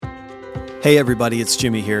Hey everybody, it's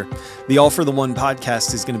Jimmy here. The All for the One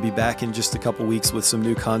podcast is going to be back in just a couple weeks with some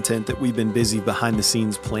new content that we've been busy behind the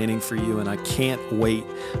scenes planning for you, and I can't wait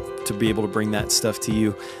to be able to bring that stuff to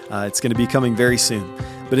you. It's going to be coming very soon.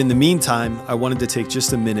 But in the meantime, I wanted to take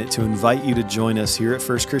just a minute to invite you to join us here at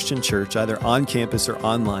First Christian Church, either on campus or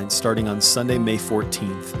online, starting on Sunday, May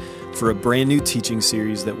 14th, for a brand new teaching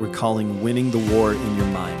series that we're calling Winning the War in Your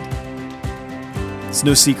Mind. It's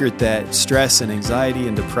no secret that stress and anxiety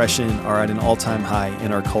and depression are at an all-time high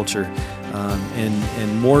in our culture,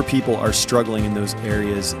 and more people are struggling in those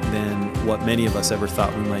areas than what many of us ever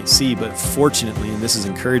thought we might see. But fortunately, and this is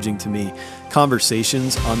encouraging to me,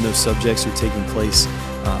 conversations on those subjects are taking place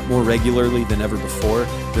more regularly than ever before.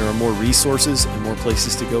 There are more resources and more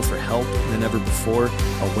places to go for help than ever before.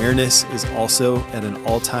 Awareness is also at an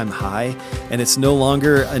all-time high, and it's no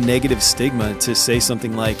longer a negative stigma to say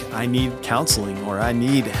something like, I need counseling, or I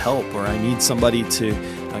need help, or I need somebody to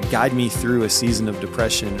guide me through a season of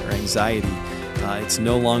depression or anxiety. It's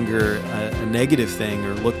no longer a negative thing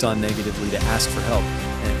or looked on negatively to ask for help.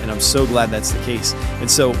 And I'm so glad that's the case. And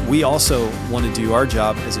so we also want to do our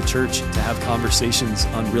job as a church to have conversations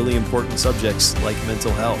on really important subjects like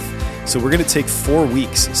mental health. So we're going to take 4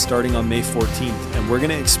 weeks starting on May 14th, and we're going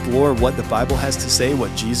to explore what the Bible has to say,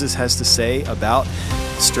 what Jesus has to say about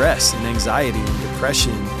stress and anxiety and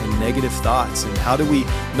depression and negative thoughts, and how do we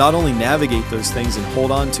not only navigate those things and hold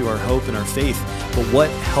on to our hope and our faith, but what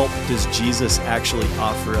help does Jesus actually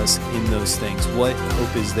offer us in those things? What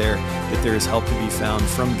hope is there that there is help to be found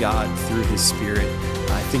from God through His Spirit?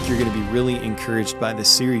 I think you're going to be really encouraged by this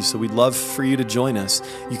series, so we'd love for you to join us.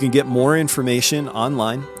 You can get more information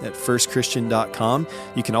online at firstchristian.com.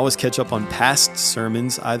 You can always catch up on past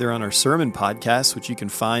sermons, either on our sermon podcast, which you can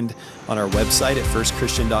find on our website at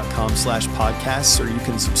firstchristian.com/podcasts, or you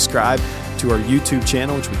can subscribe to our YouTube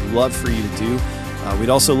channel, which we'd love for you to do. We'd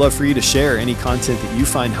also love for you to share any content that you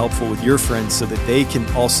find helpful with your friends so that they can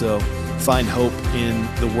also find hope in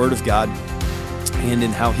the Word of God and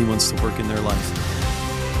in how He wants to work in their life.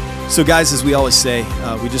 So guys, as we always say,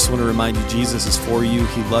 we just want to remind you, Jesus is for you.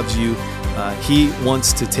 He loves you. He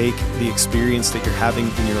wants to take the experience that you're having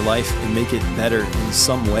in your life and make it better in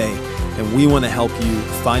some way. And we want to help you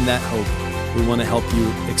find that hope. We want to help you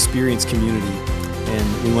experience community,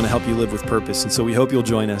 and we want to help you live with purpose. And so we hope you'll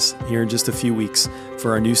join us here in just a few weeks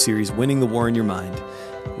for our new series, Winning the War in Your Mind.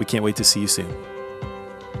 We can't wait to see you soon.